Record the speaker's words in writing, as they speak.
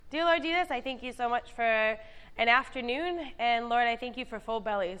Dear Lord Jesus, I thank you so much for an afternoon, and Lord, I thank you for full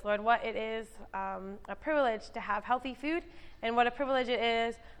bellies. Lord, what it is a privilege to have healthy food, and what a privilege it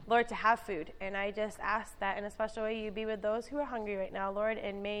is, Lord, to have food. And I just ask that in a special way you be with those who are hungry right now, Lord,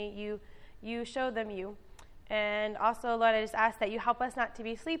 and may you show them you. And also, Lord, I just ask that you help us not to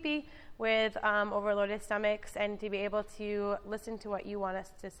be sleepy with overloaded stomachs and to be able to listen to what you want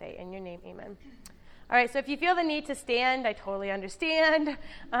us to say. In your name, amen. All right, so if you feel the need to stand, I totally understand,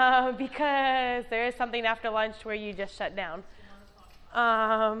 because there is something after lunch where you just shut down.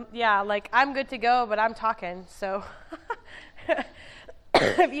 Yeah, like I'm good to go, but I'm talking, so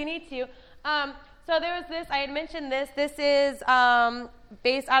if you need to. So there was this, I had mentioned this. This is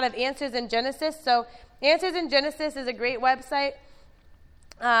based out of Answers in Genesis. So Answers in Genesis is a great website.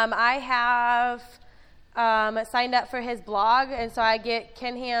 I have signed up for his blog, and so I get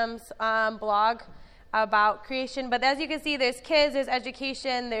Ken Ham's blog about creation. But as you can see, there's kids, there's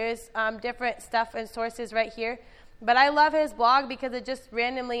education, there's different stuff and sources right here. But I love his blog because it just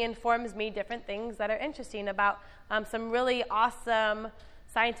randomly informs me different things that are interesting about some really awesome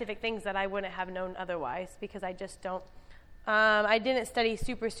scientific things that I wouldn't have known otherwise, because I just don't, I didn't study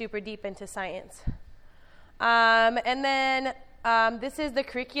super deep into science. And then this is the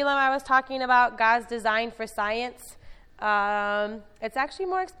curriculum I was talking about, God's design for science. It's actually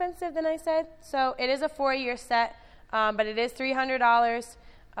more expensive than I said. So it is a 4-year set, but it is $300.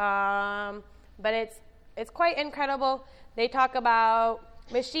 But it's quite incredible. They talk about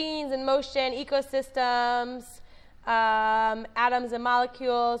machines in motion, ecosystems, atoms and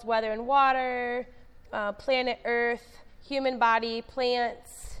molecules, weather and water, planet Earth, human body,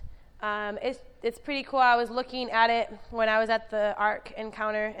 plants. It's pretty cool. I was looking at it when I was at the Ark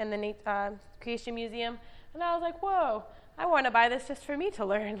encounter in the Creation Museum. And I was like, whoa, I want to buy this just for me to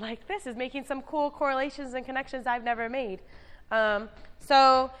learn. Like, this is making some cool correlations and connections I've never made.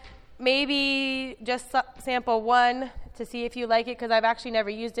 So maybe just sample one to see if you like it, because I've actually never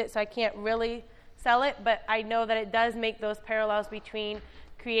used it, so I can't really sell it. But I know that it does make those parallels between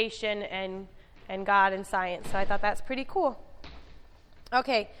creation and God and science. So I thought that's pretty cool.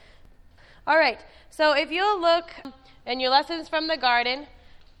 Okay. All right. So if you'll look in your lessons from the garden,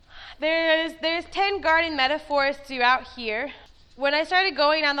 There's 10 garden metaphors throughout here. When I started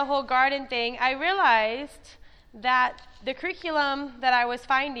going on the whole garden thing, I realized that the curriculum that I was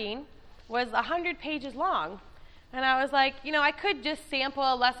finding was 100 pages long. And I was like, I could just sample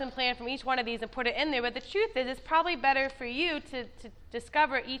a lesson plan from each one of these and put it in there. But the truth is, it's probably better for you to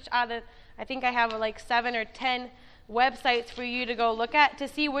discover each other. I think I have like 7 or 10 websites for you to go look at to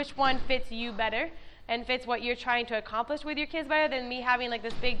see which one fits you better and fits what you're trying to accomplish with your kids better than me having like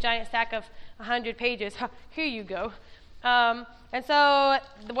this big giant stack of 100 pages. Here you go. And so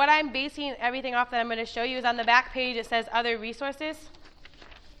what I'm basing everything off that I'm going to show you is on the back page. It says other resources.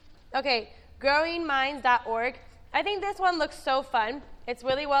 Okay, growingminds.org. I think this one looks so fun. It's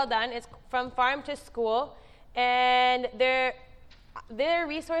really well done. It's from farm to school, and their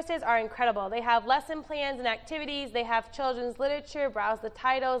resources are incredible. They have lesson plans and activities. They have children's literature. Browse the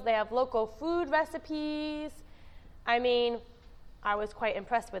titles. They have local food recipes. I mean, I was quite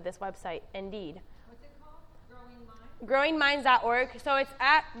impressed with this website, indeed. What's it called? Growingminds.org. So it's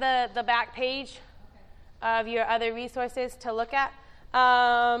at the back page of your other resources to look at.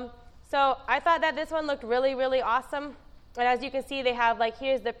 So I thought that this one looked really, really awesome. And as you can see, they have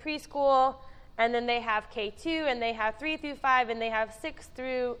here's the preschool, and then they have K2, and they have 3 through 5, and they have 6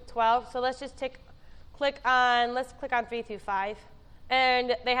 through 12. So let's just click on 3 through 5.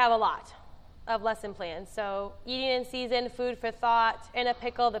 And they have a lot of lesson plans. So eating in season, food for thought, in a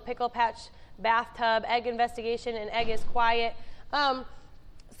pickle, the pickle patch, bathtub, egg investigation, and egg is quiet.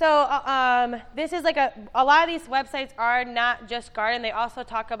 This is a lot of these websites are not just garden. They also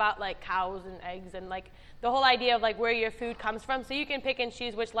talk about cows and eggs and the whole idea of where your food comes from. So you can pick and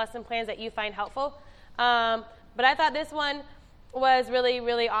choose which lesson plans that you find helpful. But I thought this one was really,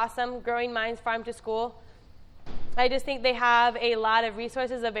 really awesome. Growing Minds Farm to School. I just think they have a lot of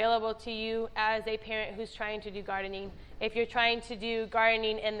resources available to you as a parent who's trying to do gardening. If you're trying to do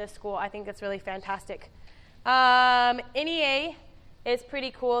gardening in the school, I think it's really fantastic. NEA is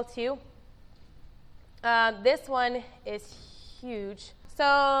pretty cool too. This one is huge.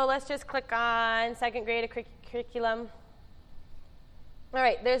 So let's just click on second grade curriculum. All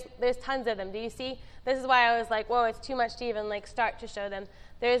right, there's tons of them. Do you see? This is why I was like, whoa, it's too much to even start to show them.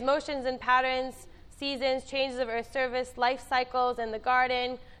 There's motions and patterns, seasons, changes of earth service, life cycles in the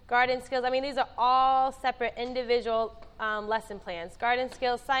garden skills. I mean, these are all separate individual lesson plans. Garden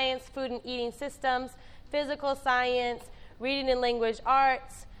skills, science, food and eating systems, physical science, reading and language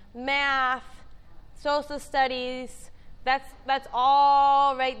arts, math, social studies, That's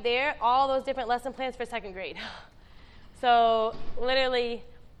all right there, all those different lesson plans for second grade. So literally,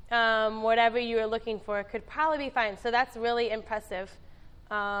 whatever you were looking for could probably be fine. So that's really impressive.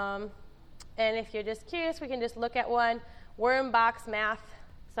 And if you're just curious, we can just look at one, worm box math.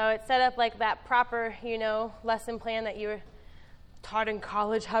 So it's set up like that proper, lesson plan that you were taught in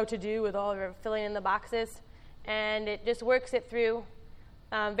college how to do with all your filling in the boxes. And it just works it through.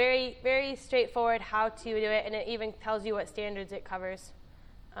 Very, very straightforward how to do it, and it even tells you what standards it covers.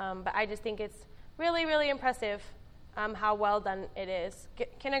 But I just think it's really, really impressive how well done it is.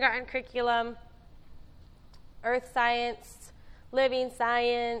 Kindergarten curriculum, earth science, living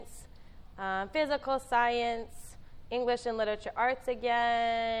science, physical science, English and literature arts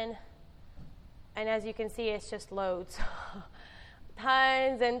again. And as you can see, it's just loads.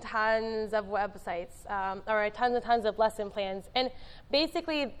 Tons and tons of websites, or tons and tons of lesson plans. And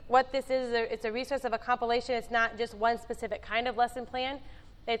basically what this is, it's a resource of a compilation. It's not just one specific kind of lesson plan.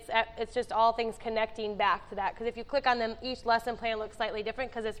 It's just all things connecting back to that. Because if you click on them, each lesson plan looks slightly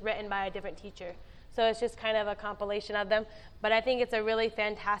different because it's written by a different teacher. So it's just kind of a compilation of them. But I think it's a really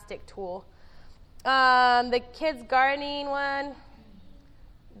fantastic tool. The kids gardening one,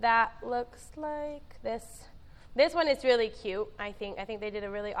 that looks like this. This one is really cute, I think. I think they did a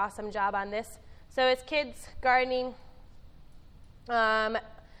really awesome job on this. So it's kids gardening.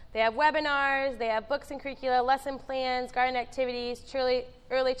 They have webinars, they have books and curricula, lesson plans, garden activities,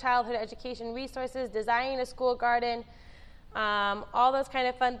 early childhood education resources, designing a school garden, all those kind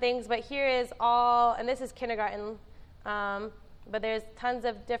of fun things. But here is all, and this is kindergarten, but there's tons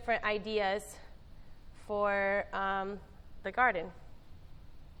of different ideas for the garden,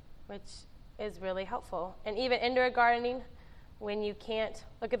 which is really helpful. And even indoor gardening, when you can't,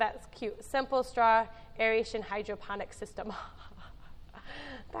 look at that, it's cute. Simple straw aeration hydroponic system.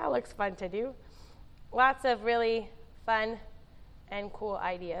 That looks fun to do. Lots of really fun and cool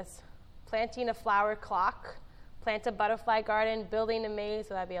ideas. Planting a flower clock, plant a butterfly garden, building a maze,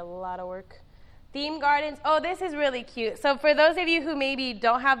 so that'd be a lot of work. Theme gardens, oh, this is really cute. So for those of you who maybe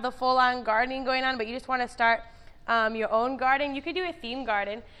don't have the full-on gardening going on, but you just want to start your own garden, you could do a theme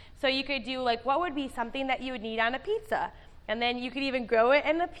garden. So you could do like, what would be something that you would need on a pizza? And then you could even grow it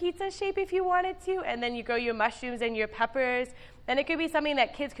in the pizza shape if you wanted to. And then you grow your mushrooms and your peppers. And it could be something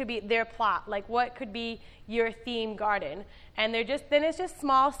that kids could be their plot. Like what could be your theme garden? And then it's just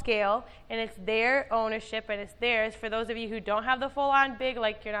small scale. And it's their ownership and it's theirs. For those of you who don't have the full-on big,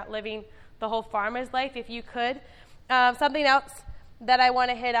 like you're not living the whole farmer's life, if you could. Something else that I want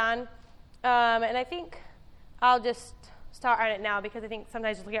to hit on. And I think I'll just start on it now because I think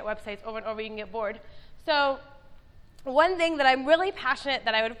sometimes just look at websites over and over, you can get bored. So one thing that I'm really passionate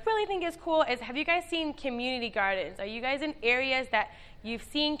that I would really think is cool is, have you guys seen community gardens? Are you guys in areas that you've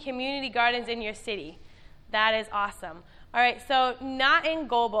seen community gardens in your city? That is awesome. All right, so not in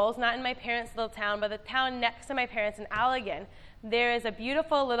Gobles, not in my parents' little town, but the town next to my parents in Allegan, there is a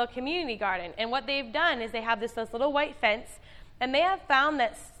beautiful little community garden. And what they've done is they have this little white fence, and they have found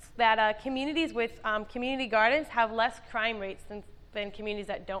that communities with community gardens have less crime rates than communities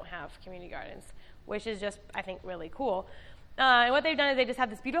that don't have community gardens, which is just, I think, really cool. And what they've done is they just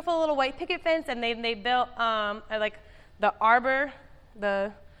have this beautiful little white picket fence, and they built like the arbor,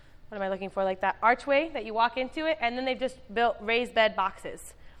 what am I looking for, like that archway that you walk into it, and then they've just built raised bed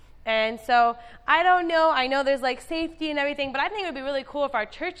boxes. And so I don't know, I know there's like safety and everything, but I think it would be really cool if our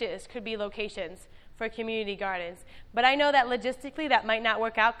churches could be locations for community gardens. But I know that logistically that might not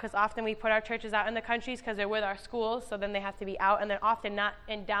work out because often we put our churches out in the countries because they're with our schools, so then they have to be out, and they're often not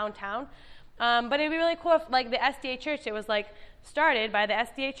in downtown. But it'd be really cool if, like the SDA church, it was like started by the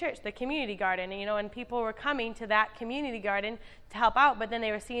SDA church, the community garden, and people were coming to that community garden to help out, but then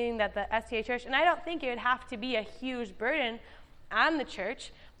they were seeing that the SDA church, and I don't think it would have to be a huge burden on the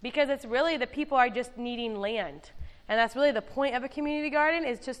church because it's really the people are just needing land. And that's really the point of a community garden,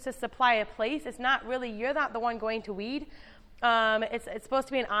 is just to supply a place. It's not really, you're not the one going to weed. It's supposed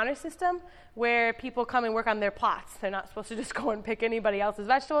to be an honor system where people come and work on their plots. They're not supposed to just go and pick anybody else's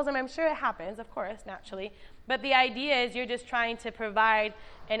vegetables. I mean, I'm sure it happens, of course, naturally. But the idea is you're just trying to provide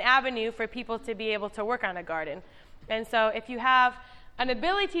an avenue for people to be able to work on a garden. And so if you have an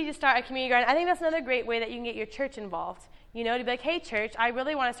ability to start a community garden, I think that's another great way that you can get your church involved. To be like, hey, church, I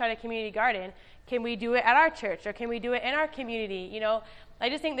really want to start a community garden. Can we do it at our church, or can we do it in our community? I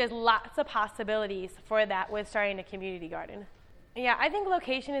just think there's lots of possibilities for that with starting a community garden. Yeah, I think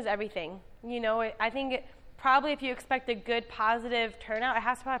location is everything. I think probably if you expect a good, positive turnout, it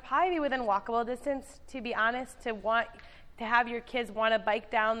has to probably be within walkable distance, to be honest, to have your kids want to bike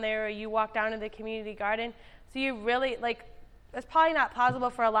down there or you walk down to the community garden. So you really, It's probably not plausible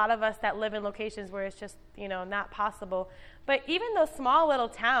for a lot of us that live in locations where it's just, not possible. But even those small little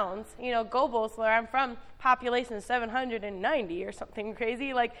towns, Gobles, where I'm from, population is 790 or something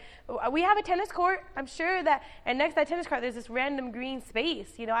crazy. Like, we have a tennis court, I'm sure that, and next to that tennis court, there's this random green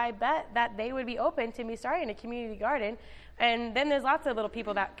space. I bet that they would be open to me starting a community garden. And then there's lots of little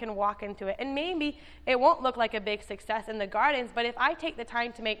people that can walk into it. And maybe it won't look like a big success in the gardens, but if I take the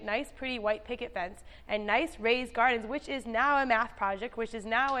time to make nice, pretty white picket fence and nice raised gardens, which is now a math project, which is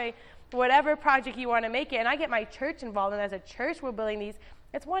now a whatever project you want to make it, and I get my church involved, and as a church we're building these,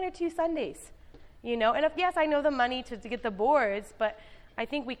 it's 1 or 2 Sundays, And if, yes, I know the money to get the boards, but I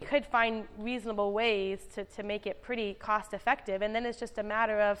think we could find reasonable ways to make it pretty cost effective, and then it's just a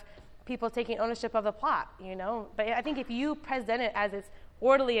matter of people taking ownership of the plot, But I think if you present it as it's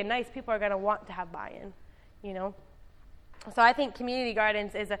orderly and nice, people are going to want to have buy-in, So I think community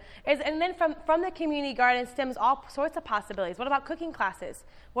gardens and then from the community garden stems all sorts of possibilities. What about cooking classes?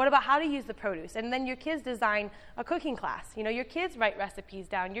 What about how to use the produce? And then your kids design a cooking class. Your kids write recipes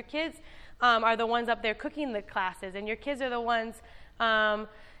down. Your kids are the ones up there cooking the classes, and your kids are the ones,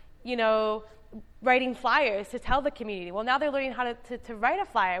 writing flyers to tell the community. Well, now they're learning how to write a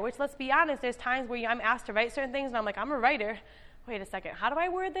flyer, which, let's be honest, there's times where I'm asked to write certain things, and I'm like, I'm a writer. Wait a second, how do I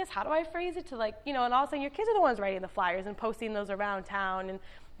word this? How do I phrase it to and all of a sudden your kids are the ones writing the flyers and posting those around town. And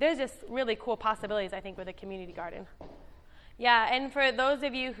there's just really cool possibilities, I think, with a community garden. Yeah, and for those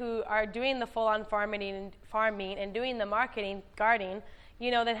of you who are doing the full-on farming and doing the marketing, gardening,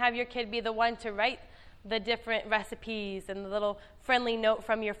 then have your kid be the one to write the different recipes and the little friendly note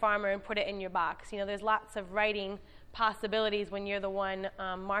from your farmer and put it in your box. There's lots of writing possibilities when you're the one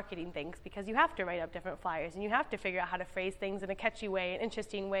marketing things, because you have to write up different flyers and you have to figure out how to phrase things in a catchy way, an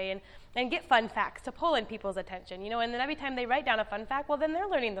interesting way, and get fun facts to pull in people's attention. And then every time they write down a fun fact, well, then they're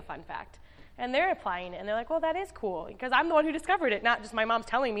learning the fun fact. And they're applying it, and they're like, well, that is cool, because I'm the one who discovered it, not just my mom's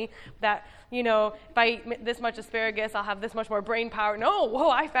telling me that, if I eat this much asparagus, I'll have this much more brain power. No, whoa,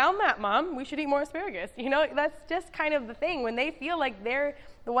 I found that, Mom. We should eat more asparagus. That's just kind of the thing. When they feel like they're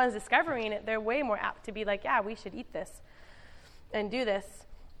the ones discovering it, they're way more apt to be like, yeah, we should eat this and do this.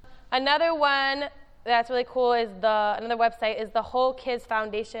 Another one that's really cool is another website is the Whole Kids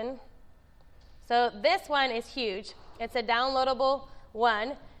Foundation. So this one is huge. It's a downloadable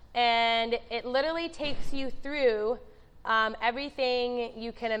one. And it literally takes you through everything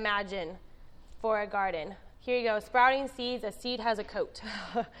you can imagine for a garden. Here you go. Sprouting seeds. A seed has a coat.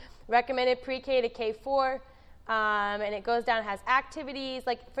 Recommended pre-K to K4. And it goes down, has activities.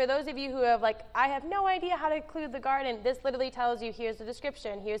 Like, for those of you who have, I have no idea how to include the garden, this literally tells you, here's the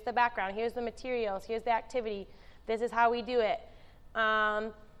description, here's the background, here's the materials, here's the activity, this is how we do it.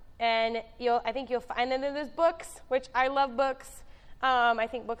 And then there's books, which I love books. I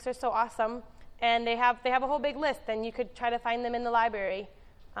think books are so awesome, and they have a whole big list, and you could try to find them in the library.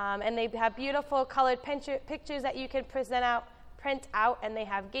 And they have beautiful colored pictures that you can print out, and they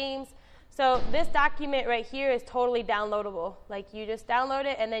have games. So this document right here is totally downloadable. You just download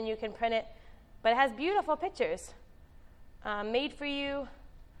it, and then you can print it, but it has beautiful pictures made for you.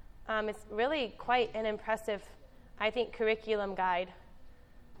 It's really quite an impressive, I think, curriculum guide.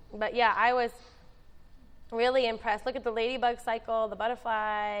 But yeah, I was really impressed. Look at the ladybug cycle, the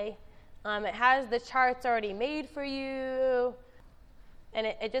butterfly. It has the charts already made for you, and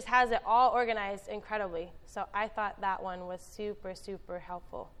it just has it all organized incredibly. So I thought that one was super, super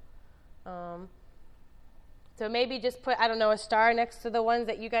helpful. So maybe just put, a star next to the ones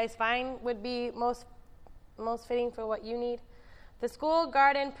that you guys find would be most fitting for what you need. The School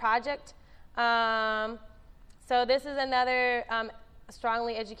Garden Project. So this is another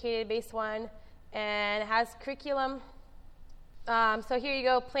strongly educated based one, and it has curriculum. So here you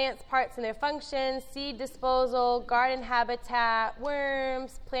go, plants, parts, and their functions, seed disposal, garden habitat,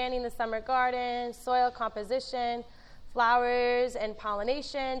 worms, planting the summer garden, soil composition, flowers and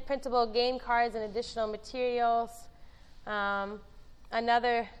pollination, printable game cards and additional materials.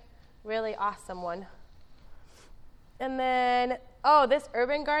 Another really awesome one. And then, this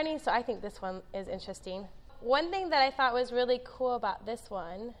urban gardening. So I think this one is interesting. One thing that I thought was really cool about this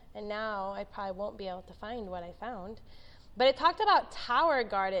one, and now I probably won't be able to find what I found, but it talked about tower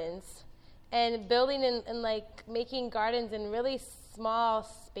gardens and building and making gardens in really small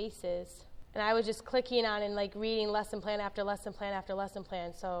spaces. And I was just clicking on and reading lesson plan after lesson plan after lesson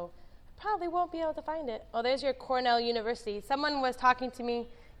plan, so I probably won't be able to find it. Oh, there's your Cornell University. Someone was talking to me.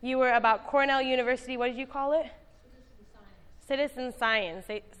 You were about Cornell University. What did you call it? Citizen science.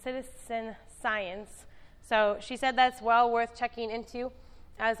 Citizen science. So she said that's well worth checking into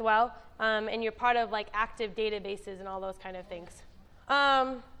as well. And you're part of active databases and all those kind of things.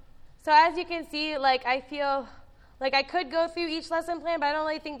 So as you can see, I feel Like, I could go through each lesson plan, but I don't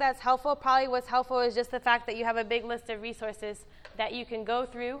really think that's helpful. Probably what's helpful is just the fact that you have a big list of resources that you can go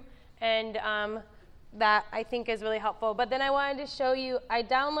through, and that I think is really helpful. But then I wanted to show you, I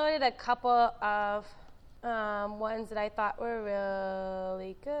downloaded a couple of ones that I thought were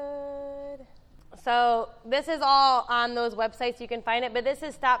really good. So this is all on those websites. You can find it, but this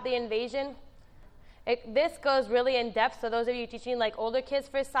is Stop the Invasion. This goes really in depth. So those of you teaching like older kids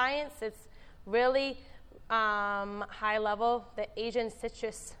for science, it's really high level. The Asian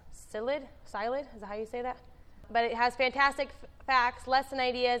citrus psyllid, is that how you say that? But it has fantastic facts, lesson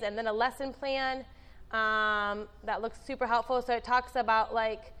ideas, and then a lesson plan that looks super helpful. So it talks about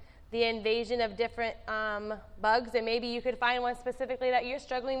like the invasion of different bugs, and maybe you could find one specifically that you're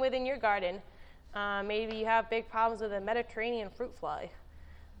struggling with in your garden. Maybe you have big problems with a Mediterranean fruit fly.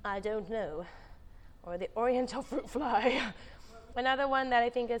 I don't know. Or the Oriental fruit fly. Another one that I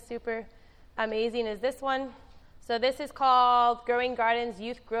think is super amazing is this one. So this is called Growing Gardens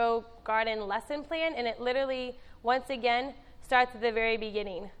Youth Grow Garden Lesson Plan, and it literally, once again, starts at the very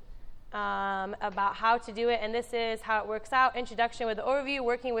beginning about how to do it, and this is how it works out. Introduction with the overview,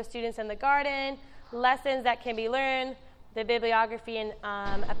 working with students in the garden, lessons that can be learned, the bibliography, and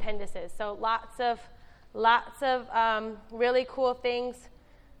appendices. So lots of really cool things.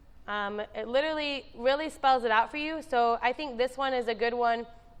 It literally really spells it out for you. So I think this one is a good one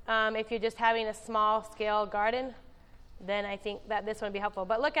if you're just having a small scale garden. Then I think that this one would be helpful.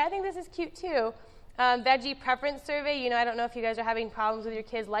 But look, I think this is cute too. Veggie preference survey. I don't know if you guys are having problems with your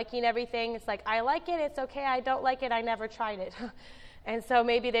kids liking everything. It's like, I like it, it's okay. I don't like it, I never tried it. And so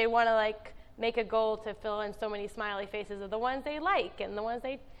maybe they want to like make a goal to fill in so many smiley faces of the ones they like and the ones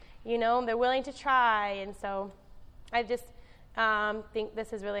they're willing to try. And so I just think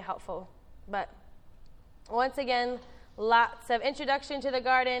this is really helpful. But once again, lots of introduction to the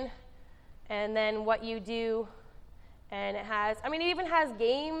garden, and then what you do. And it even has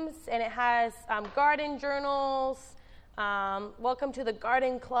games, and it has garden journals, welcome to the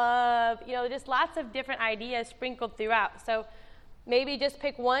garden club, just lots of different ideas sprinkled throughout. So maybe just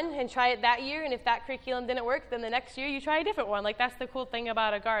pick one and try it that year, and if that curriculum didn't work, then the next year you try a different one. Like, that's the cool thing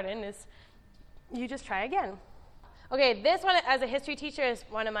about a garden, is you just try again. Okay, this one, as a history teacher, is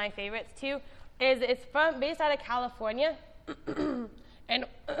one of my favorites too. It's based out of California, and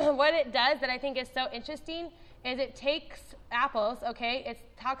what it does that I think is so interesting is it takes apples, okay, it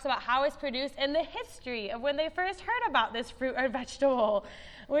talks about how it's produced and the history of when they first heard about this fruit or vegetable,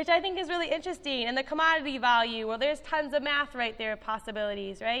 which I think is really interesting, and the commodity value. Well, there's tons of math right there,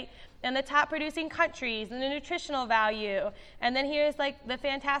 possibilities, right? And the top producing countries, and the nutritional value, and then here's like the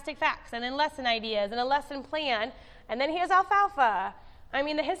fantastic facts, and then lesson ideas, and a lesson plan, and then here's alfalfa.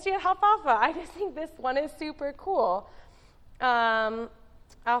 The history of alfalfa. I just think this one is super cool.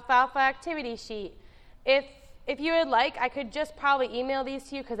 Alfalfa activity sheet. If you would like, I could just probably email these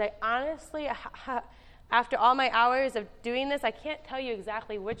to you, because I honestly, after all my hours of doing this, I can't tell you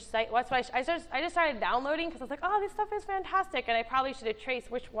exactly which site. That's why I just started downloading, because I was like, oh, this stuff is fantastic, and I probably should have traced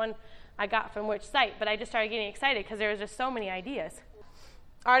which one I got from which site, but I just started getting excited because there was just so many ideas.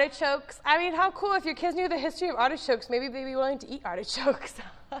 Artichokes. How cool if your kids knew the history of artichokes. Maybe they'd be willing to eat artichokes.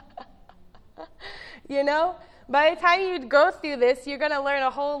 By the time you go through this, you're going to learn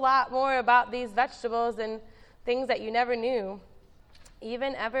a whole lot more about these vegetables and things that you never knew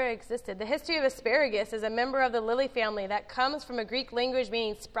even ever existed. The history of asparagus is a member of the lily family that comes from a Greek language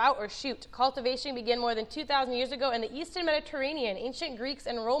meaning sprout or shoot. Cultivation began more than 2,000 years ago in the Eastern Mediterranean. Ancient Greeks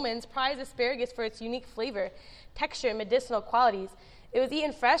and Romans prized asparagus for its unique flavor, texture, and medicinal qualities. It was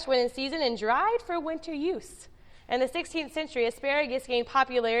eaten fresh when in season and dried for winter use. In the 16th century, asparagus gained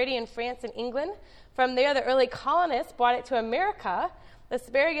popularity in France and England. From there, the early colonists brought it to America.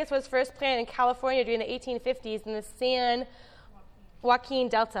 Asparagus was first planted in California during the 1850s in the San Joaquin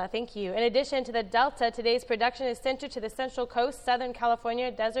Delta. Thank you. In addition to the Delta, today's production is centered to the Central Coast, Southern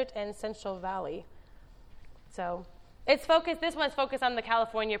California, Desert, and Central Valley. So this one's focused on the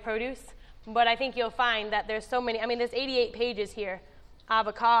California produce, but I think you'll find that there's so many. There's 88 pages here.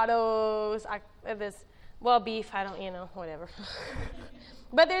 Avocados, beef, whatever.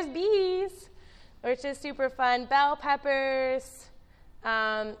 But there's bees, which is super fun. Bell peppers.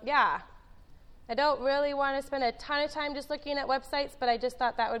 I don't really want to spend a ton of time just looking at websites, but I just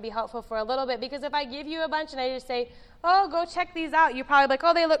thought that would be helpful for a little bit, because if I give you a bunch and I just say, oh, go check these out, you're probably like,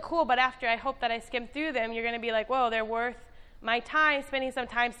 oh, they look cool, but after I hope that I skim through them, you're going to be like, whoa, they're worth my time, spending some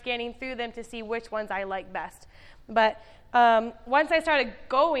time scanning through them to see which ones I like best. But once I started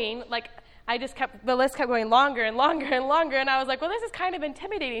going, the list kept going longer and longer and longer, and I was like, well, this is kind of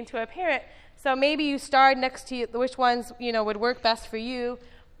intimidating to a parent. So maybe you start next to which ones would work best for you,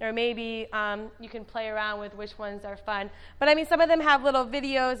 or maybe you can play around with which ones are fun. But I mean, some of them have little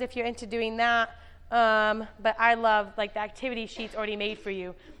videos if you're into doing that. But I love like the activity sheets already made for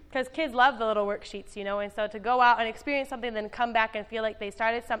you, because kids love the little worksheets, you know. And so to go out and experience something, then come back and feel like they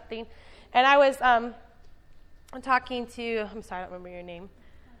started something. And I was talking to, I'm sorry, I don't remember your name,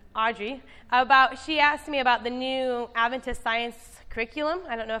 Audrey, she asked me about the new Adventist science curriculum.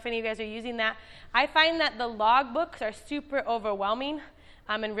 I don't know if any of you guys are using that. I find that the log books are super overwhelming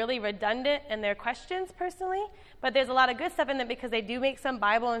and really redundant in their questions personally, but there's a lot of good stuff in them because they do make some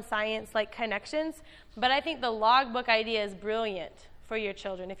Bible and science like connections. But I think the log book idea is brilliant for your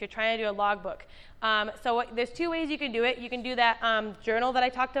children if you're trying to do a log book. There's two ways you can do it. You can do that journal that I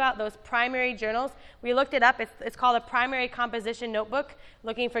talked about, those primary journals. We looked it up. It's called a primary composition notebook,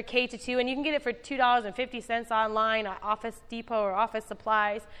 looking for K-2, and you can get it for $2.50 online at Office Depot or Office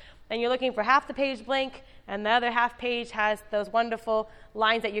Supplies. And you're looking for half the page blank, and the other half page has those wonderful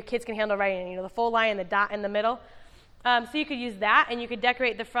lines that your kids can handle writing, you know, the full line and the dot in the middle. So you could use that, and you could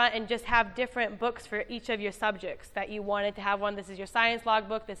decorate the front and just have different books for each of your subjects that you wanted to have one. This is your science log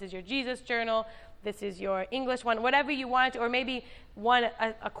book. This is your Jesus journal. This is your English one, whatever you want, or maybe one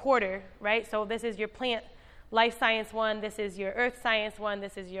a quarter, right? So this is your plant life science one. This is your earth science one.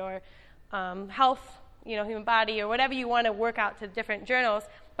 This is your health, you know, human body, or whatever you want to work out to different journals.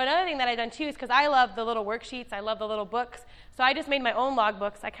 But another thing that I've done too is because I love the little worksheets. I love the little books. So I just made my own log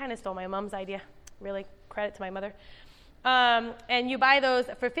books. I kind of stole my mom's idea. Really, credit to my mother. And you buy those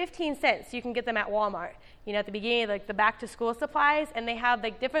for 15 cents. You can get them at Walmart. You know, at the beginning, like the back to school supplies, and they have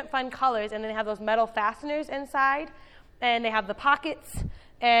like different fun colors, and then they have those metal fasteners inside, and they have the pockets,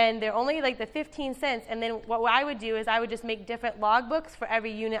 and they're only like the 15 cents. And then what I would do is I would just make different log books for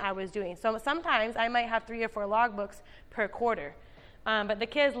every unit I was doing. So sometimes I might have 3 or 4 log books per quarter. But the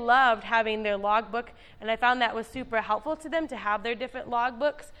kids loved having their log book, and I found that was super helpful to them to have their different log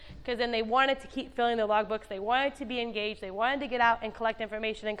books, because then they wanted to keep filling their log books. They wanted to be engaged. They wanted to get out and collect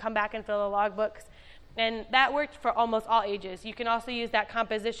information and come back and fill the log books. And that worked for almost all ages. You can also use that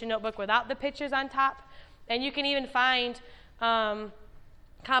composition notebook without the pictures on top. And you can even find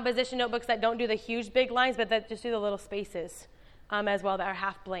composition notebooks that don't do the huge big lines, but that just do the little spaces as well that are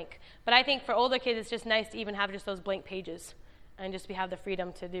half blank. But I think for older kids, it's just nice to even have just those blank pages and just have the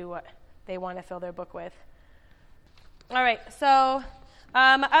freedom to do what they want to fill their book with. All right, so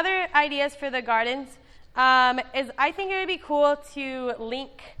other ideas for the gardens is I think it would be cool to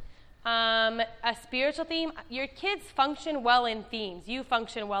link a spiritual theme. Your kids function well in themes. You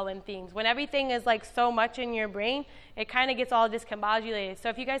function well in themes. When everything is like so much in your brain, it kind of gets all discombobulated. So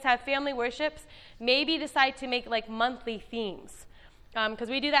if you guys have family worships, maybe decide to make like monthly themes. Because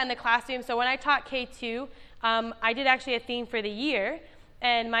we do that in the classroom. So when I taught K2, I did actually a theme for the year.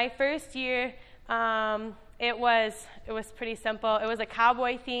 And my first year, it was pretty simple. It was a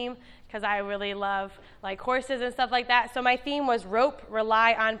cowboy theme, because I really love like horses and stuff like that. So my theme was rope,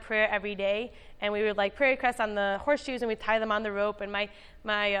 rely on prayer every day. And we would like prayer requests on the horseshoes, and we'd tie them on the rope. And I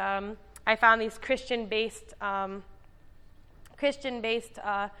found these Christian-based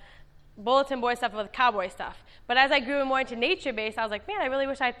bulletin board stuff with cowboy stuff. But as I grew more into nature-based, I was like, man, I really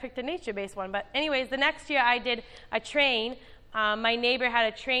wish I had picked a nature-based one. But anyways, the next year I did a train. My neighbor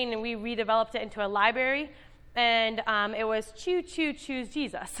had a train, and we redeveloped it into a library. And it was Choo Choo Choose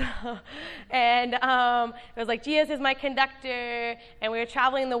Jesus. And it was like, Jesus is my conductor, and we were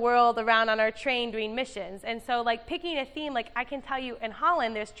traveling the world around on our train doing missions. And so like picking a theme, like I can tell you in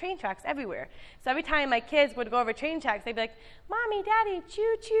Holland, there's train tracks everywhere. So every time my kids would go over train tracks, they'd be like, Mommy, Daddy,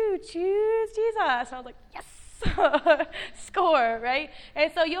 choo choo, choose Jesus. And I was like, yes. Score, right?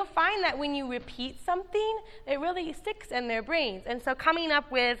 And so you'll find that when you repeat something, it really sticks in their brains. And so coming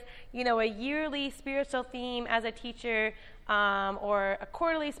up with, you know, a yearly spiritual theme as a teacher, or a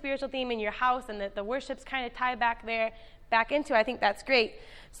quarterly spiritual theme in your house, and that the worships kind of tie back into, I think that's great.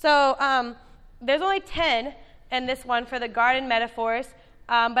 So there's only 10 in this one for the garden metaphors,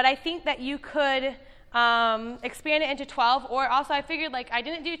 but I think that you could expand it into 12, or also I figured like I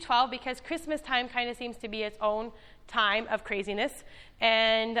didn't do 12 because Christmas time kind of seems to be its own time of craziness,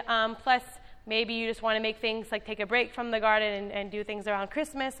 and plus maybe you just want to make things like take a break from the garden and do things around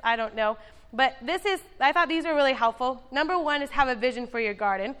Christmas. I don't know, but I thought these were really helpful. Number 1 is have a vision for your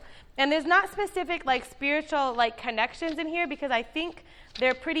garden, and there's not specific like spiritual like connections in here because I think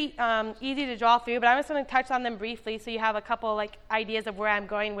they're pretty easy to draw through, but I'm just going to touch on them briefly so you have a couple like ideas of where I'm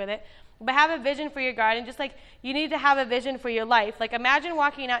going with it. But have a vision for your garden, just like you need to have a vision for your life. Like imagine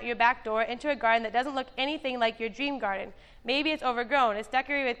walking out your back door into a garden that doesn't look anything like your dream garden. Maybe it's overgrown. It's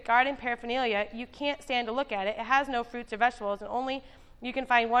decorated with garden paraphernalia. You can't stand to look at it. It has no fruits or vegetables, and only you can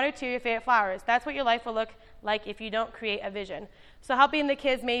find 1 or 2 of your favorite flowers. That's what your life will look like if you don't create a vision. So helping the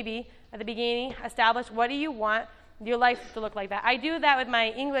kids maybe at the beginning establish what do you want your life to look like that. I do that with my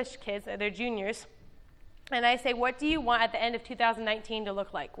English kids, they're juniors. And I say, what do you want at the end of 2019 to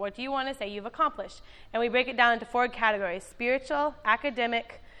look like? What do you want to say you've accomplished? And we break it down into 4 categories: spiritual,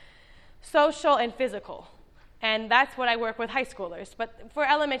 academic, social, and physical. And that's what I work with high schoolers. But for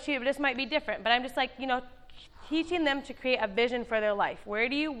elementary, this might be different. But I'm just like, teaching them to create a vision for their life. Where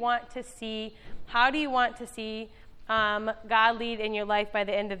do you want to see, how do you want to see God lead in your life by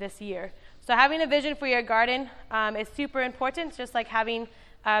the end of this year? So having a vision for your garden is super important. It's just like having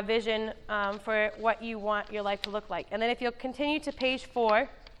a vision for what you want your life to look like. And then if you'll continue to page 4,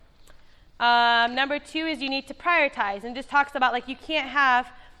 number 2 is you need to prioritize. And just talks about like you can't have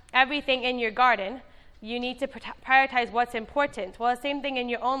everything in your garden. You need to prioritize what's important. Well, the same thing in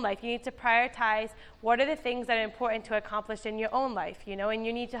your own life. You need to prioritize what are the things that are important to accomplish in your own life, and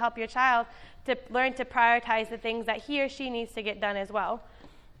you need to help your child to learn to prioritize the things that he or she needs to get done as well.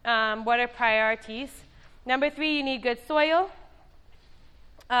 What are priorities? Number 3, you need good soil.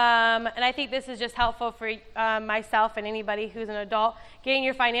 And I think this is just helpful for myself and anybody who's an adult. Getting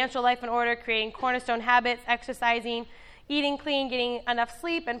your financial life in order, creating cornerstone habits, exercising, eating clean, getting enough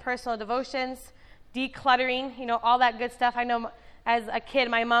sleep, and personal devotions, decluttering, all that good stuff. I know as a kid,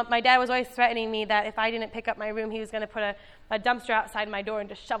 my dad was always threatening me that if I didn't pick up my room, he was going to put a dumpster outside my door and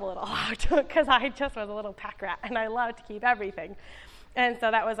just shovel it all out because I just was a little pack rat and I loved to keep everything. And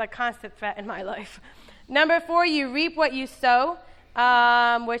so that was a constant threat in my life. Number 4, you reap what you sow.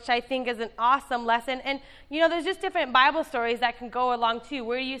 Which I think is an awesome lesson. And, there's just different Bible stories that can go along, too.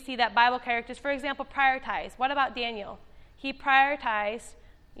 Where do you see that Bible characters, for example, prioritize? What about Daniel? He prioritized,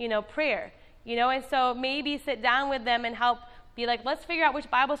 prayer. And so maybe sit down with them and help be like, let's figure out which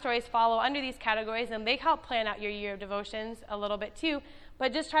Bible stories follow under these categories, and they help plan out your year of devotions a little bit, too.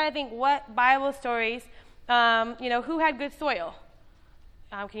 But just try to think what Bible stories, who had good soil?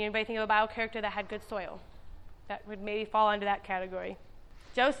 Can anybody think of a Bible character that had good soil? That would maybe fall under that category.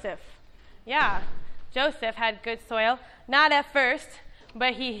 Joseph. Yeah, Joseph had good soil. Not at first,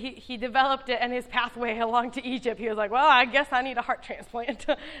 but he developed it in his pathway along to Egypt. He was like, well, I guess I need a heart transplant.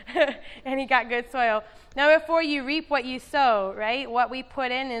 And he got good soil. Number 4, you reap what you sow, right? What we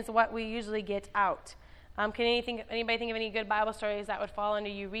put in is what we usually get out. Can anybody think of any good Bible stories that would fall under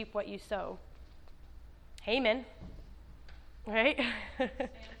you reap what you sow? Haman, right?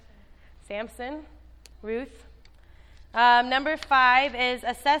 Samson, Ruth. Number 5 is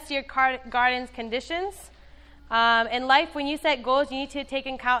assess your garden's conditions. In life, when you set goals, you need to take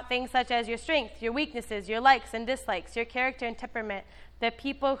into account things such as your strengths, your weaknesses, your likes and dislikes, your character and temperament, the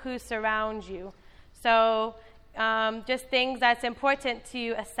people who surround you. So just things that's important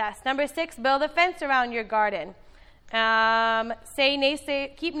to assess. Number 6, build a fence around your garden. Keep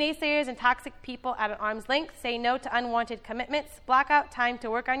naysayers and toxic people at an arm's length. Say no to unwanted commitments. Block out time to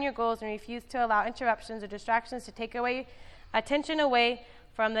work on your goals and refuse to allow interruptions or distractions to take attention away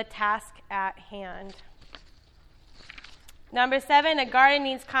from the task at hand. Number 7, a garden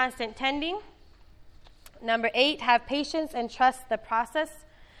needs constant tending. Number 8, have patience and trust the process.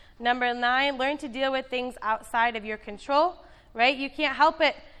 Number 9, learn to deal with things outside of your control, right? You can't help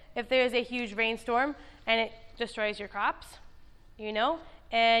it if there's a huge rainstorm and it destroys your crops,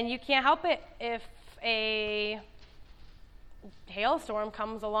 and you can't help it if a hailstorm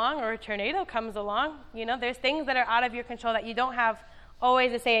comes along or a tornado comes along. There's things that are out of your control that you don't have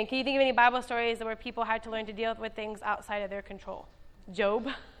always a say in. Can you think of any Bible stories where people had to learn to deal with things outside of their control? Job.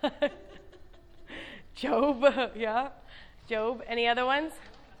 Yeah. Job. Any other ones?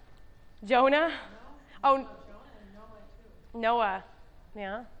 Jonah. Oh, Noah.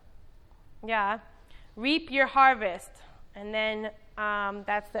 Yeah. Yeah. Reap your harvest. And then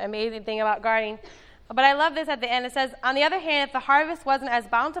that's the amazing thing about gardening. But I love this at the end. It says, on the other hand, if the harvest wasn't as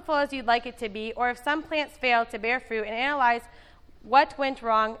bountiful as you'd like it to be, or if some plants failed to bear fruit, and analyze what went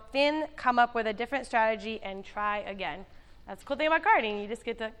wrong, then come up with a different strategy and try again. That's the cool thing about gardening. You just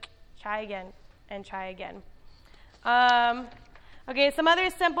get to try again and try again. Okay, some other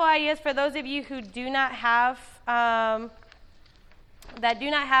simple ideas for those of you who do not have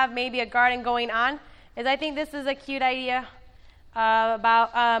maybe a garden going on is I think this is a cute idea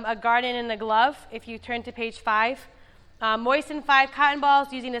about a garden in a glove. If you turn to page 5, moisten 5 cotton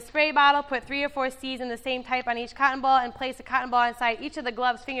balls using a spray bottle. Put 3 or 4 seeds in the same type on each cotton ball and place a cotton ball inside each of the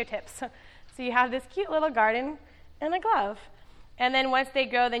glove's fingertips. So you have this cute little garden in a glove. And then once they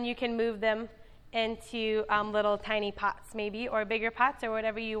grow, then you can move them into little tiny pots maybe, or bigger pots, or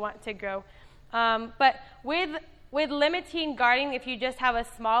whatever you want to grow. But with limiting gardening, if you just have a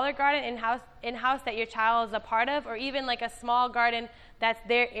smaller garden in-house that your child is a part of, or even like a small garden that's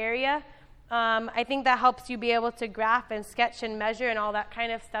their area, I think that helps you be able to graph and sketch and measure and all that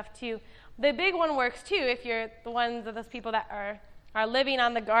kind of stuff too. The big one works too if you're those people that are living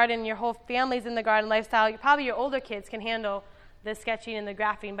on the garden, your whole family's in the garden lifestyle. Probably your older kids can handle the sketching and the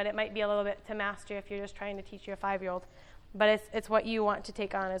graphing, but it might be a little bit to master if you're just trying to teach your 5-year-old. But it's what you want to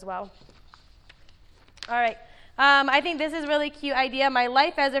take on as well. All right. I think this is a really cute idea. My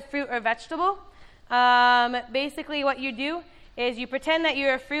life as a fruit or vegetable. Basically what you do is you pretend that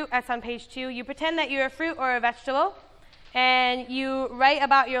you're a fruit. That's on page 2. You pretend that you're a fruit or a vegetable, and you write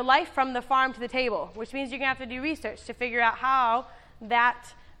about your life from the farm to the table, which means you're going to have to do research to figure out how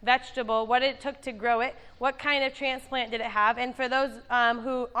that vegetable, what it took to grow it, what kind of transplant did it have. And for those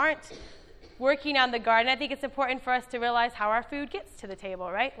who aren't working on the garden, I think it's important for us to realize how our food gets to the table,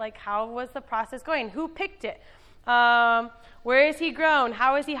 right? Like, how was the process going? Who picked it? Where is he grown?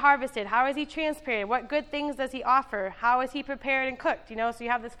 How is he harvested? How is he transplanted? What good things does he offer? How is he prepared and cooked? You know, so you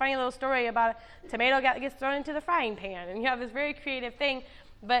have this funny little story about a tomato gets thrown into the frying pan, and you have this very creative thing,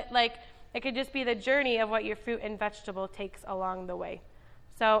 but like, it could just be the journey of what your fruit and vegetable takes along the way.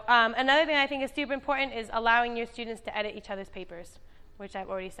 So another thing I think is super important is allowing your students to edit each other's papers, which I've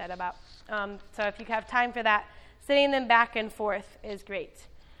already said about. So if you have time for that, sending them back and forth is great.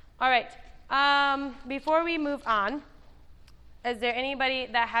 All right. Before we move on, is there anybody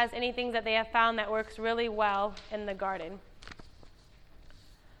that has anything that they have found that works really well in the garden?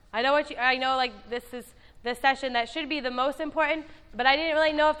 I know like this is the session that should be the most important, but I didn't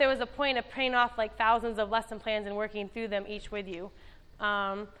really know if there was a point of printing off like thousands of lesson plans and working through them each with you.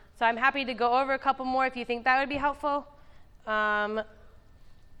 So I'm happy to go over a couple more if you think that would be helpful. But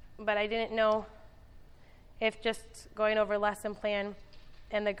I didn't know if just going over lesson plan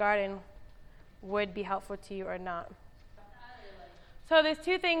in the garden would be helpful to you or not. So there's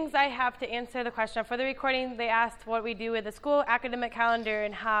 2 things I have to answer the question. For the recording, they asked what we do with the school academic calendar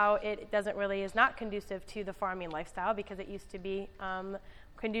and how it is not conducive to the farming lifestyle, because it used to be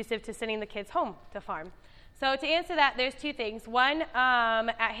conducive to sending the kids home to farm. So to answer that, there's 2 things. One,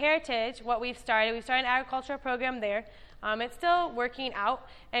 at Heritage, what we've started an agricultural program there. It's still working out,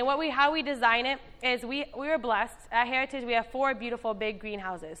 and how we design it is we were blessed. At Heritage, we have 4 beautiful big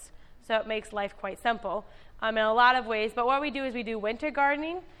greenhouses, so it makes life quite simple in a lot of ways. But what we do is we do winter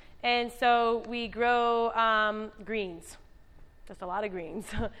gardening, and so we grow greens, just a lot of greens,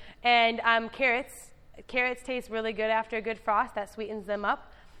 and carrots. Carrots taste really good after a good frost. That sweetens them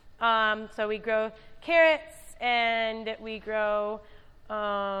up. So we grow carrots, and we grow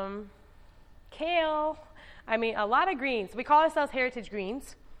kale. I mean, a lot of greens. We call ourselves Heritage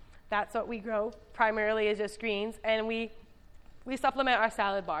Greens. That's what we grow primarily, is just greens. And we supplement our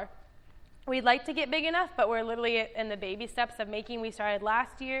salad bar. We'd like to get big enough, but we're literally in the baby steps of making. We started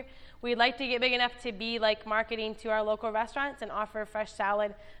last year. We'd like to get big enough to be like marketing to our local restaurants and offer fresh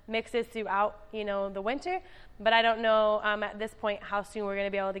salad mixes throughout, the winter. But I don't know at this point how soon we're going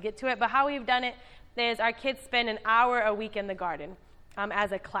to be able to get to it. But how we've done it is our kids spend an hour a week in the garden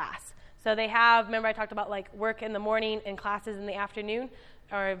as a class. So they have, remember I talked about like work in the morning and classes in the afternoon,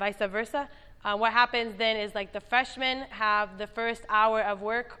 or vice versa. What happens then is like the freshmen have the first hour of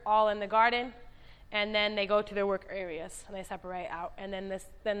work all in the garden, and then they go to their work areas and they separate out. And then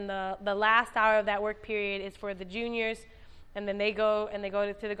the last hour of that work period is for the juniors, and then they go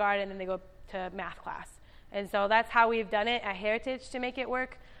to the garden, and then they go to math class. And so that's how we've done it at Heritage to make it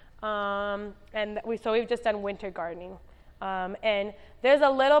work. So we've just done winter gardening. And there's a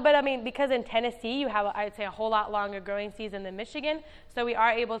little bit, because in Tennessee you have, I would say, a whole lot longer growing season than Michigan, so we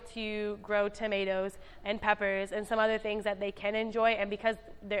are able to grow tomatoes and peppers and some other things that they can enjoy, and because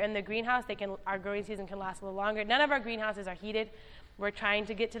they're in the greenhouse, our growing season can last a little longer. None of our greenhouses are heated. We're trying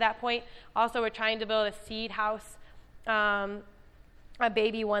to get to that point. Also, we're trying to build a seed house, a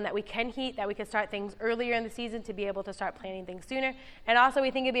baby one that we can heat, that we can start things earlier in the season to be able to start planting things sooner. And also, we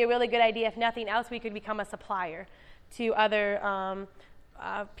think it'd be a really good idea, if nothing else, we could become a supplier to other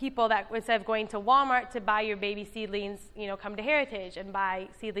people that, instead of going to Walmart to buy your baby seedlings, come to Heritage and buy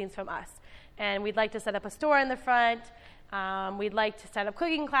seedlings from us. And we'd like to set up a store in the front. We'd like to set up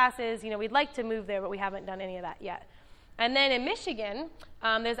cooking classes. We'd like to move there, but we haven't done any of that yet. And then in Michigan,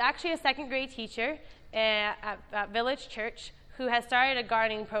 there's actually a 2nd grade teacher at Village Church who has started a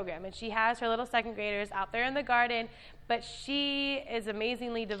gardening program. And she has her little 2nd graders out there in the garden, but she is an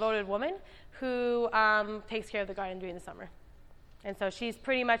amazingly devoted woman who takes care of the garden during the summer. And so she's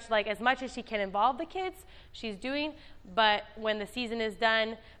pretty much like, as much as she can involve the kids, she's doing, but when the season is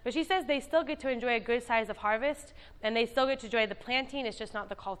done, but she says they still get to enjoy a good size of harvest, and they still get to enjoy the planting, it's just not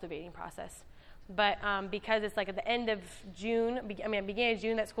the cultivating process. But because it's like at the end of June, beginning of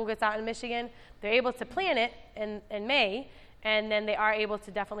June that school gets out in Michigan, they're able to plant it in May, and then they are able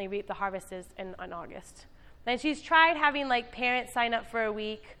to definitely reap the harvests in August. And she's tried having like parents sign up for a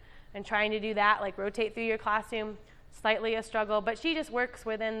week and trying to do that, like rotate through your classroom. Slightly a struggle, but she just works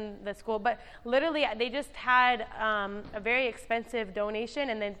within the school. But literally, they just had a very expensive donation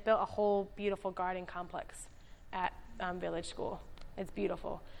and then built a whole beautiful garden complex at Village School. It's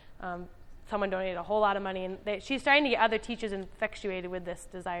beautiful. Someone donated a whole lot of money, and she's starting to get other teachers infatuated with this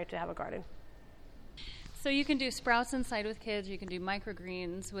desire to have a garden. So you can do sprouts inside with kids. You can do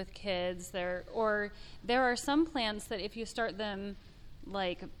microgreens with kids. There are some plants that if you start them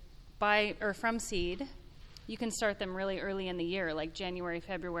like from seed, you can start them really early in the year, like January,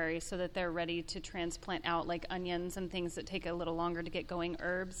 February, so that they're ready to transplant out, like onions and things that take a little longer to get going,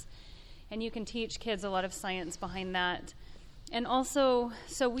 herbs. And you can teach kids a lot of science behind that. And also,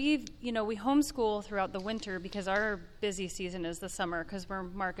 so we homeschool throughout the winter because our busy season is the summer because we're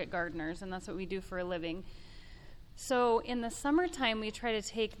market gardeners, and that's what we do for a living. So in the summertime, we try to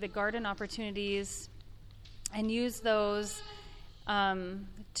take the garden opportunities and use those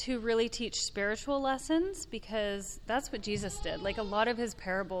to really teach spiritual lessons, because that's what Jesus did. Like, a lot of his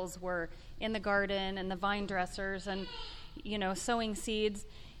parables were in the garden and the vine dressers and, sowing seeds.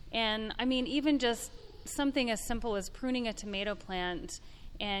 And I mean, even just something as simple as pruning a tomato plant,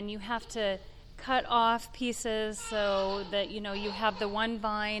 and you have to cut off pieces so that, you have the one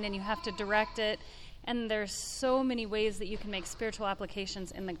vine and you have to direct it. And there's so many ways that you can make spiritual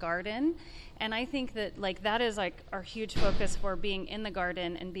applications in the garden. And I think that that is our huge focus for being in the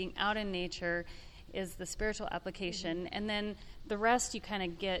garden and being out in nature is the spiritual application. And then the rest you kind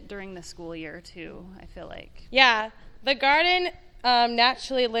of get during the school year too, I feel like. Yeah, the garden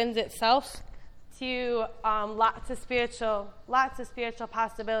naturally lends itself to lots of spiritual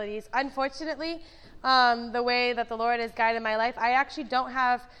possibilities. Unfortunately, the way that the Lord has guided my life, I actually don't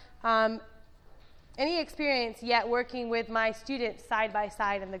have any experience yet working with my students side by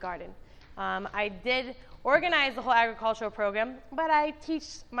side in the garden. I did organize the whole agricultural program, but I teach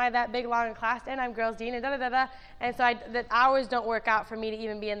that big long class, and I'm girls dean and da-da-da-da, and so the hours don't work out for me to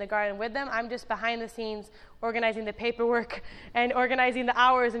even be in the garden with them. I'm just behind the scenes organizing the paperwork and organizing the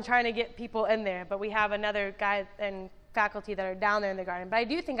hours and trying to get people in there, but we have another guy and faculty that are down there in the garden. But I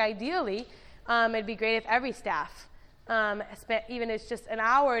do think ideally it'd be great if every staff spent even it's just an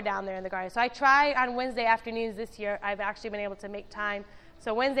hour down there in the garden. So I try on Wednesday afternoons this year. I've actually been able to make time.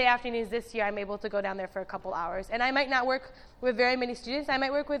 So Wednesday afternoons this year, I'm able to go down there for a couple hours. And I might not work with very many students. I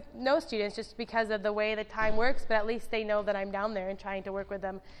might work with no students just because of the way the time works, but at least they know that I'm down there and trying to work with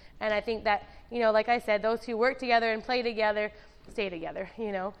them. And I think that, like I said, those who work together and play together stay together,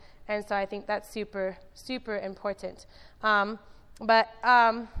 And so I think that's super, super important. But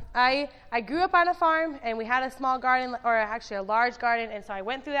I grew up on a farm, and we had a small garden, or actually a large garden, and so I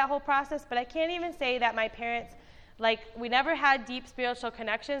went through that whole process. But I can't even say that my parents, we never had deep spiritual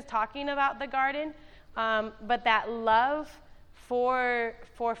connections talking about the garden, but that love for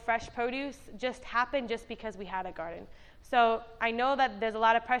fresh produce just happened just because we had a garden. So I know that there's a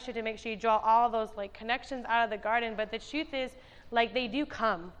lot of pressure to make sure you draw all those connections out of the garden, but the truth is, they do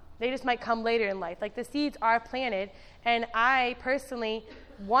come. They just might come later in life. The seeds are planted, and I personally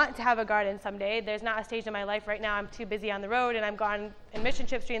want to have a garden someday. There's not a stage in my life right now. I'm too busy on the road, and I'm gone in mission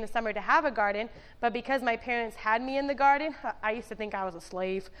trips during the summer to have a garden. But because my parents had me in the garden, I used to think I was a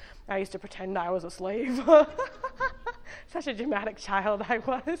slave. I used to pretend I was a slave. Such a dramatic child I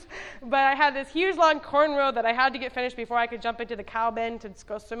was. But I had this huge long cornrow that I had to get finished before I could jump into the cow bin to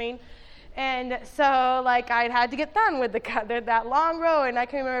go swimming. And so, I'd had to get done with that long row, and I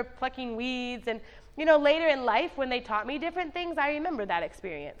can remember plucking weeds. And, later in life, when they taught me different things, I remember that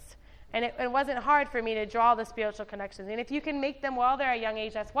experience. And it wasn't hard for me to draw the spiritual connections. And if you can make them while they're at a young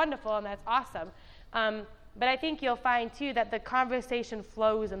age, that's wonderful, and that's awesome. But I think you'll find, too, that the conversation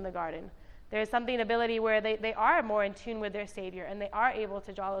flows in the garden. There's ability where they are more in tune with their Savior, and they are able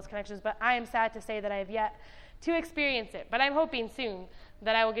to draw those connections. But I am sad to say that I have yet to experience it. But I'm hoping soon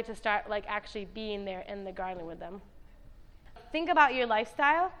that I will get to start actually being there in the garden with them. Think about your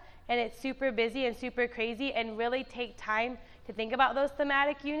lifestyle, and it's super busy and super crazy, and really take time to think about those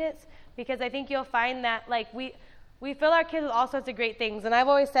thematic units, because I think you'll find that we fill our kids with all sorts of great things. And I've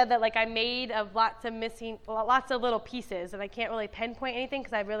always said that I'm made of lots of little pieces, and I can't really pinpoint anything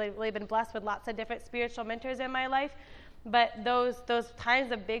because I've really been blessed with lots of different spiritual mentors in my life. But those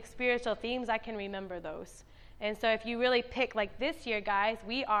times of big spiritual themes, I can remember those. And so if you really pick, this year, guys,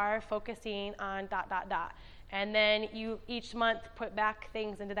 we are focusing on ... And then you each month put back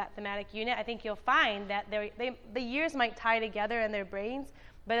things into that thematic unit. I think you'll find that the years might tie together in their brains,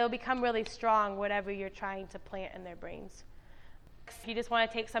 but it'll become really strong, whatever you're trying to plant in their brains. If you just want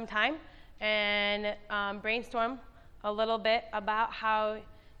to take some time and brainstorm a little bit about how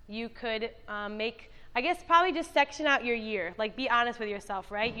you could probably just section out your year. Like, be honest with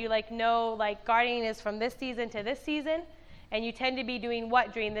yourself, right? You know, gardening is from this season to this season, and you tend to be doing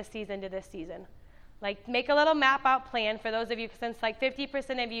what during this season to this season. Like, make a little map out plan for those of you, since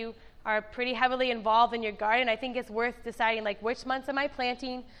 50% of you are pretty heavily involved in your garden. I think it's worth deciding, which months am I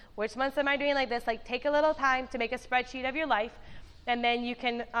planting, which months am I doing like this. Take a little time to make a spreadsheet of your life, and then you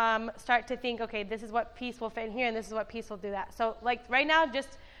can start to think, okay, this is what piece will fit in here, and this is what piece will do that. So, right now,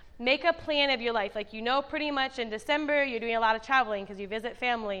 just make a plan of your life. Pretty much in December, you're doing a lot of traveling because you visit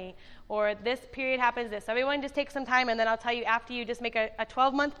family, or this period happens this. So everyone just take some time, and then I'll tell you after you just make a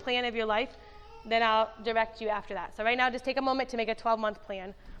 12-month plan of your life, then I'll direct you after that. So right now, just take a moment to make a 12-month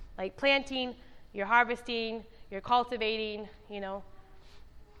plan. Like planting, you're harvesting, you're cultivating,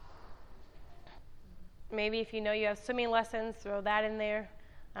 Maybe if you have swimming lessons, throw that in there.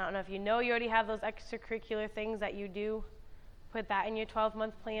 I don't know if you already have those extracurricular things that you do. Put that in your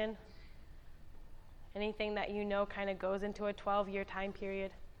 12-month plan. Anything that kind of goes into a 12-year time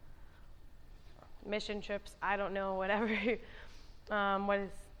period. Mission trips, I don't know, whatever. What is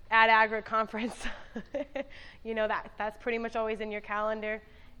Ad Agri conference? That's pretty much always in your calendar.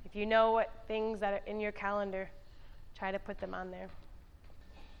 If you know what things that are in your calendar, try to put them on there.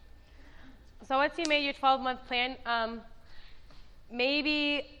 So once you made your 12-month plan,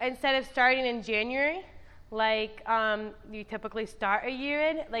 maybe instead of starting in January, you typically start a year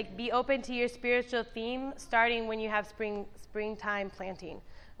in, be open to your spiritual theme starting when you have springtime planting,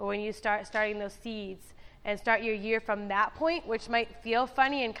 or when you starting those seeds, and start your year from that point, which might feel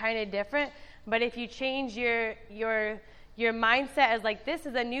funny and kind of different. But if you change your mindset as this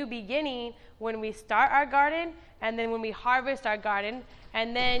is a new beginning when we start our garden, and then when we harvest our garden,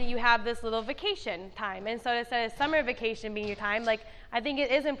 and then you have this little vacation time. And so instead of summer vacation being your time, I think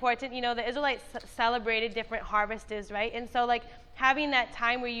it is important, the Israelites celebrated different harvests, right? And so having that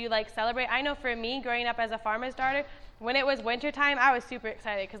time where you celebrate. I know for me, growing up as a farmer's daughter, when it was wintertime, I was super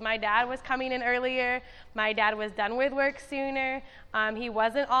excited because my dad was coming in earlier. My dad was done with work sooner. He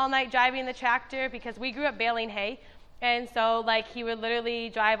wasn't all night driving the tractor because we grew up baling hay. And so, he would literally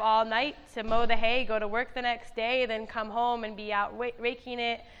drive all night to mow the hay, go to work the next day, then come home and be out raking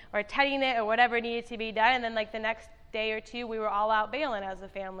it or tedding it or whatever needed to be done. And then, the next day or two, we were all out baling as a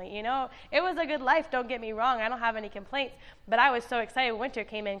family, It was a good life, don't get me wrong. I don't have any complaints. But I was so excited when winter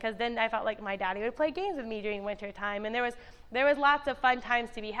came in because then I felt like my daddy would play games with me during winter time. And there was lots of fun times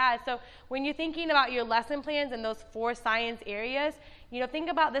to be had. So when you're thinking about your lesson plans in those 4 science areas, think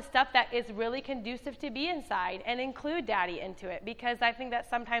about the stuff that is really conducive to be inside and include daddy into it, because I think that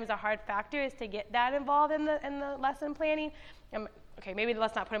sometimes a hard factor is to get dad involved in the lesson planning. Okay, maybe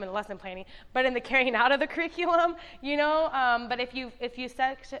let's not put him in the lesson planning, but in the carrying out of the curriculum, But if you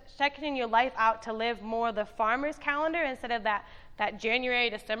section your life out to live more the farmer's calendar instead of that January,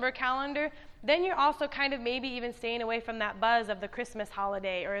 December calendar, then you're also kind of maybe even staying away from that buzz of the Christmas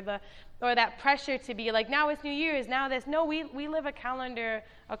holiday or that pressure to be now it's New Year's, now this. No, we live a calendar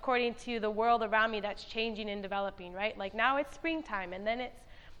according to the world around me that's changing and developing, right? Now it's springtime, and then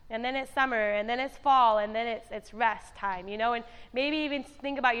it's summer, and then it's fall, and then it's rest time, And maybe even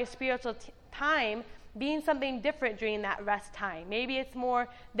think about your spiritual time being something different during that rest time. Maybe it's more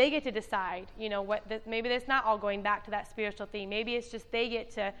they get to decide, maybe it's not all going back to that spiritual theme. Maybe it's just they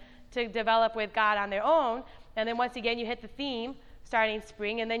get to develop with God on their own, and then once again you hit the theme starting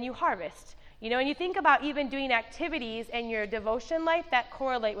spring, and then you harvest. And you think about even doing activities in your devotion life that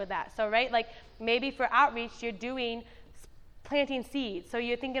correlate with that. So, right, maybe for outreach you're doing planting seeds. So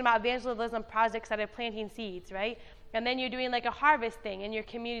you're thinking about evangelism projects that are planting seeds, right? And then you're doing a harvest thing in your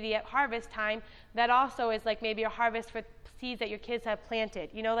community at harvest time that also is maybe a harvest for seeds that your kids have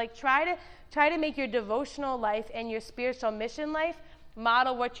planted. Try to make your devotional life and your spiritual mission life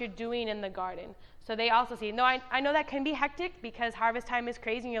model what you're doing in the garden. So they also see, no, I know that can be hectic because harvest time is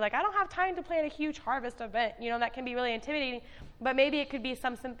crazy and you're I don't have time to plan a huge harvest event. That can be really intimidating, but maybe it could be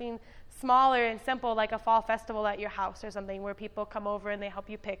something smaller and simple like a fall festival at your house or something where people come over and they help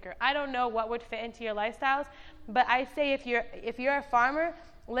you pick, or I don't know what would fit into your lifestyles, but I say if you're a farmer,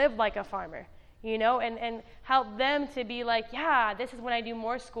 live like a farmer, and help them to be yeah, this is when I do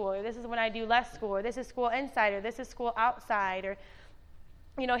more school, or this is when I do less school, or this is school inside, or this is school outside, or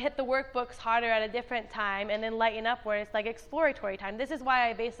hit the workbooks harder at a different time and then lighten up where it's exploratory time. This is why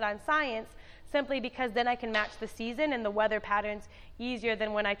I base it on science, simply because then I can match the season and the weather patterns easier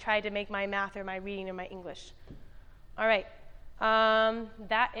than when I tried to make my math or my reading or my English. All right.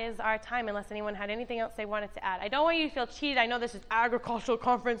 that is our time, unless anyone had anything else they wanted to add. I don't want you to feel cheated. I know this is agricultural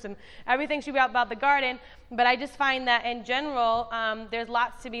conference and everything should be about the garden, but I just find that in general, there's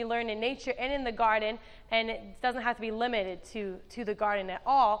lots to be learned in nature and in the garden, and it doesn't have to be limited to the garden at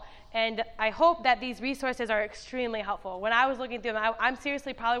all. And I hope that these resources are extremely helpful. When I was looking through them, I'm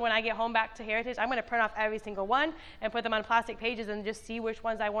seriously, probably when I get home back to Heritage, I'm going to print off every single one and put them on plastic pages and just see which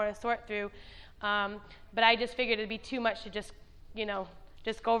ones I want to sort through. But I just figured it'd be too much to just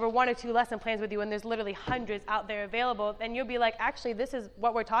go over 1 or 2 lesson plans with you, and there's literally hundreds out there available, and you'll be like, actually, this is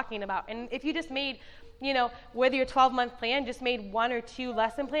what we're talking about. And if you just made, with your 12-month plan, just made 1 or 2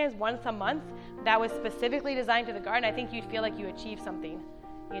 lesson plans once a month that was specifically designed to the garden, I think you'd feel like you achieved something.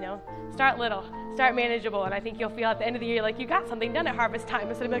 Start little, start manageable, and I think you'll feel at the end of the year like you got something done at harvest time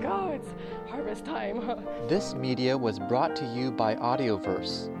instead of like, oh, it's harvest time. This media was brought to you by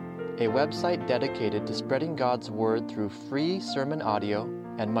Audioverse, a website dedicated to spreading God's Word through free sermon audio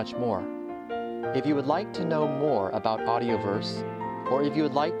and much more. If you would like to know more about Audioverse, or if you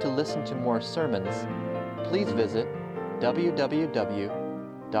would like to listen to more sermons, please visit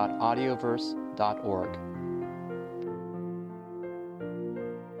www.audioverse.org.